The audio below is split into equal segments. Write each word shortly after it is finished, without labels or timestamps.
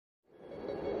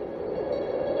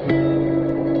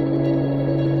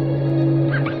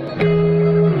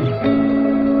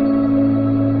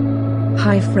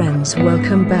Hi friends,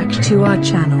 welcome back to our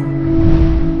channel.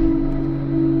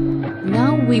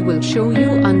 Now we will show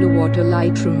you underwater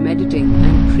Lightroom editing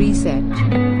and preset.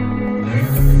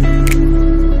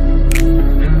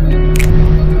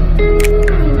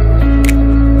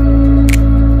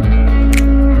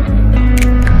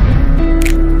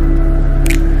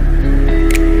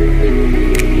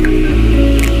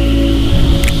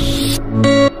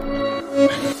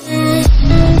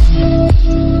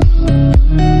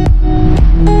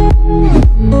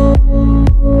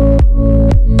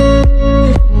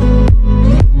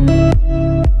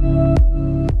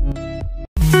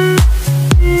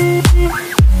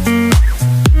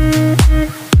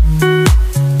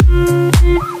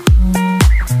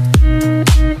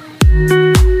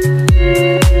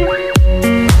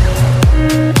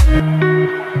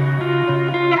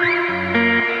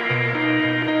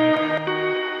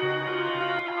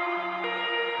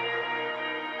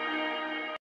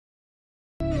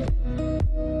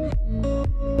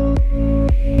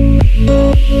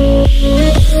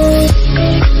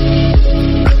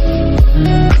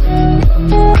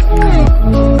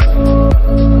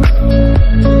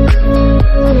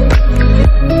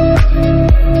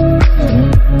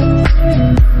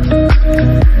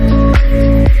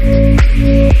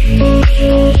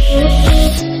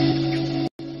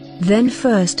 Then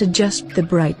first adjust the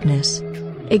brightness.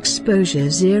 Exposure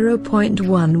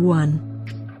 0.11.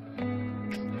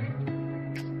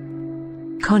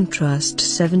 Contrast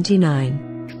 79.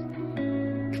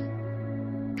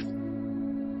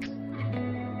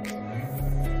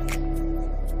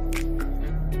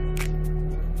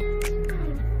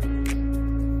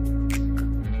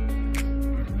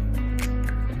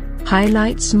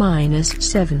 Highlights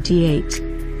 -78.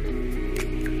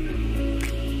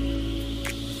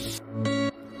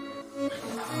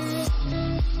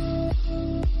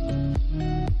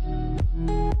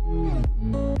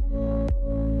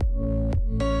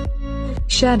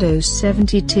 Shadows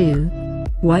 72,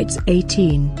 whites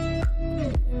 18.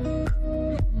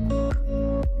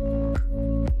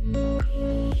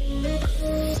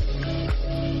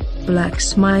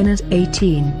 Blacks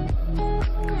 -18.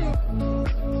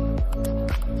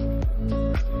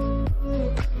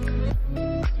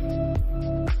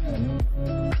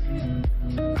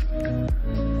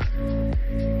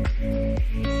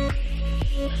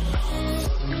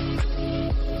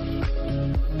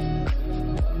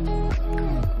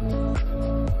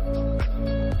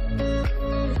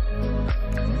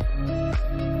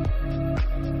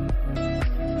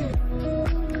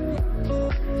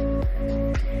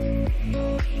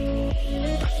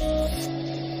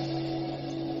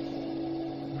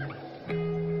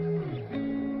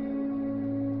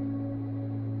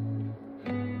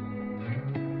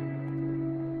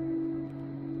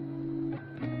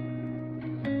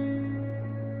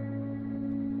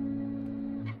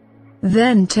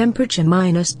 Then temperature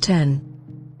 -10.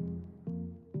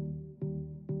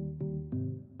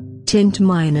 Tint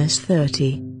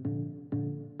 -30.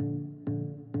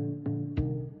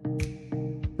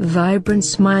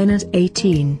 Vibrance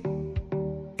 -18.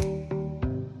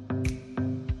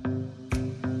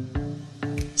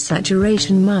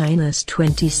 Saturation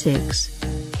 -26.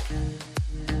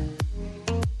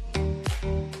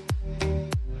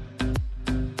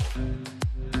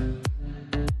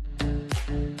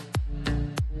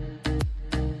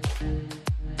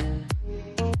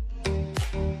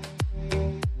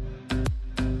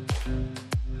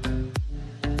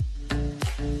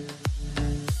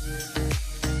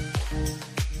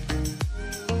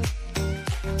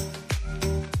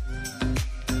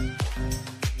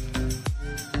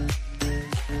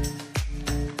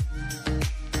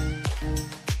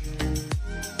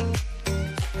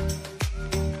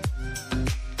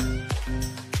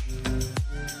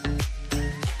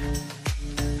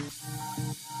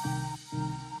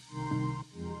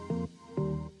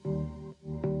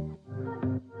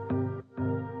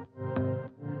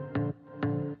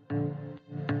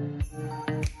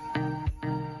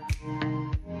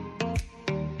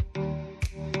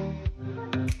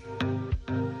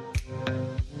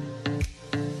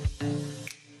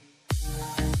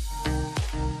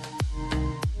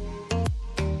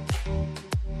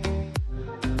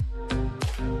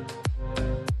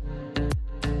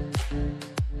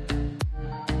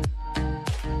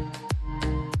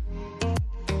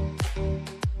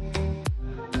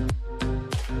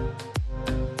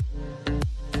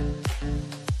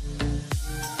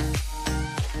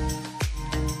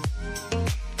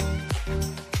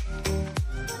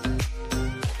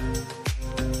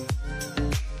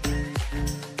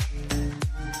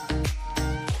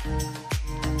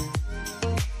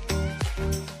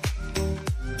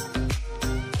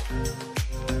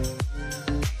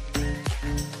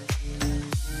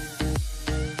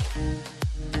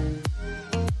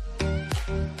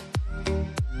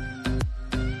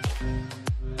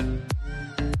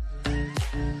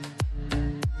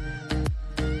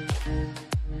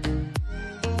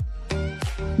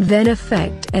 Then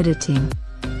effect editing.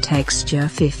 Texture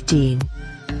 15.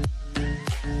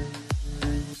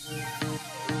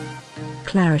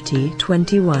 Clarity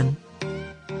 21.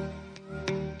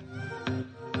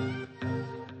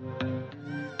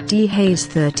 Dehaze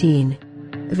 13.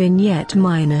 Vignette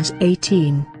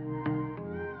 -18.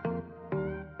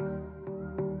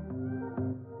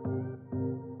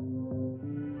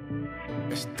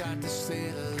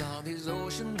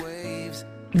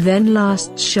 Then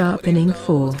last sharpening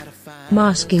 4.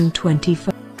 Masking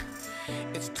 25.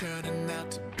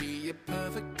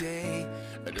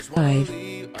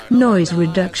 Noise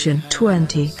reduction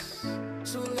 20.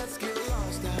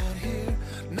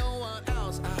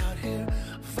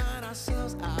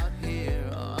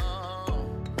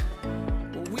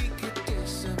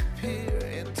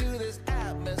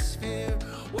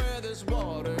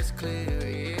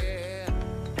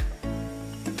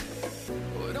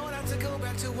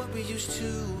 What we used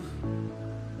to,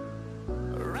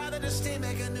 rather than stay,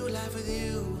 make a new life with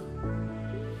you.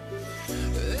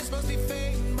 This must be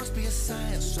fate, must be a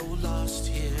sign. So lost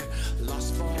here,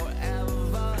 lost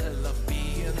forever. Love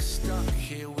being stuck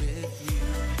here with